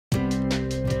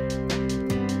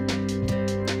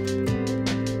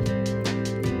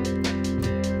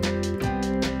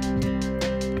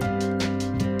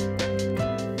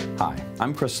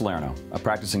I'm Chris Salerno, a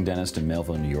practicing dentist in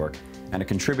Millville, New York, and a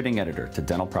contributing editor to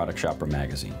Dental Product Shopper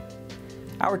magazine.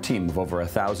 Our team of over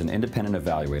 1,000 independent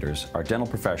evaluators are dental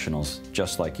professionals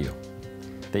just like you.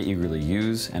 They eagerly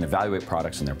use and evaluate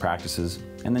products in their practices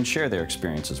and then share their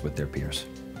experiences with their peers.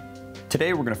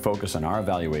 Today we're going to focus on our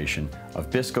evaluation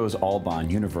of BISCO's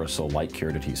All-Bond Universal Light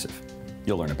Cured Adhesive.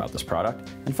 You'll learn about this product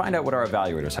and find out what our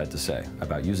evaluators had to say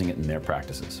about using it in their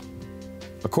practices.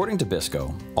 According to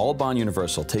BISCO, All-Bond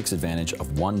Universal takes advantage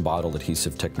of one-bottle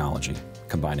adhesive technology,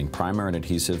 combining primer and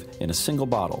adhesive in a single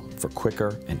bottle for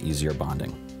quicker and easier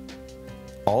bonding.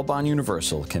 All-Bond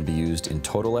Universal can be used in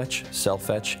total etch,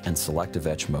 self-etch, and selective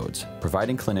etch modes,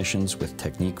 providing clinicians with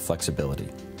technique flexibility.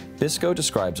 BISCO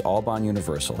describes All-Bond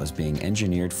Universal as being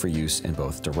engineered for use in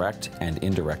both direct and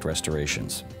indirect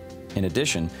restorations. In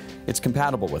addition, it's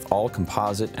compatible with all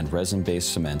composite and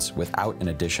resin-based cements without an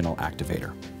additional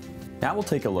activator. Now we'll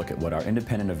take a look at what our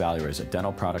independent evaluators at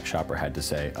Dental Product Shopper had to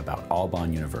say about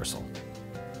All-Bond Universal.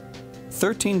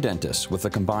 13 dentists with a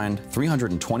combined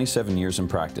 327 years in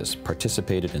practice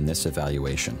participated in this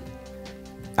evaluation.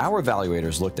 Our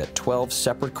evaluators looked at 12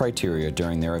 separate criteria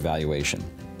during their evaluation,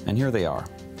 and here they are.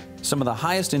 Some of the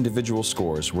highest individual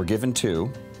scores were given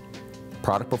to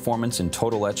product performance in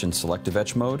total etch and selective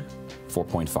etch mode,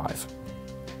 4.5.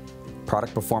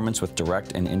 Product performance with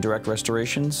direct and indirect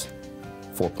restorations,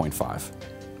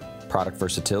 4.5. Product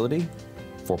versatility,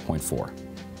 4.4.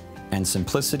 And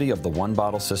simplicity of the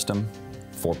one-bottle system,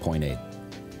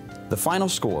 4.8. The final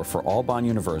score for All-Bond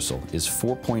Universal is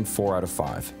 4.4 out of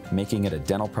 5, making it a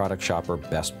Dental Product Shopper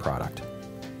best product.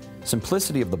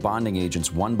 Simplicity of the bonding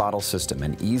agent's one-bottle system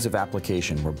and ease of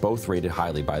application were both rated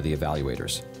highly by the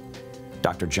evaluators.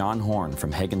 Dr. John Horn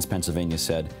from Higgins, Pennsylvania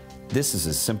said, "This is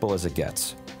as simple as it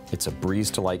gets. It's a breeze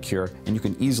to light cure, and you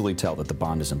can easily tell that the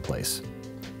bond is in place."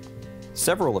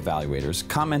 Several evaluators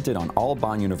commented on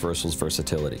All-Bond Universal's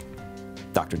versatility.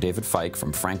 Dr. David Fike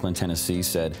from Franklin, Tennessee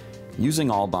said,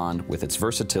 "Using All-Bond with its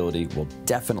versatility will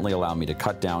definitely allow me to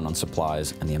cut down on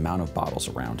supplies and the amount of bottles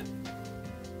around."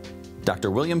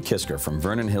 Dr. William Kisker from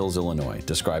Vernon Hills, Illinois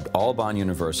described All-Bond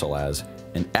Universal as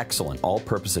an excellent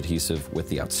all-purpose adhesive with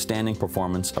the outstanding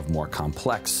performance of more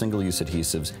complex single-use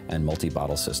adhesives and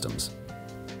multi-bottle systems.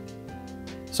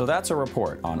 So that's a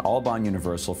report on All-Bond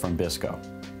Universal from BISCO,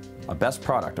 a best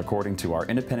product according to our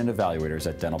independent evaluators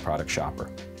at Dental Product Shopper.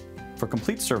 For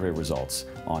complete survey results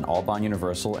on All-Bond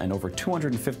Universal and over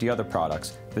 250 other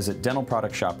products, visit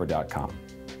dentalproductshopper.com.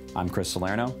 I'm Chris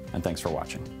Salerno, and thanks for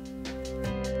watching.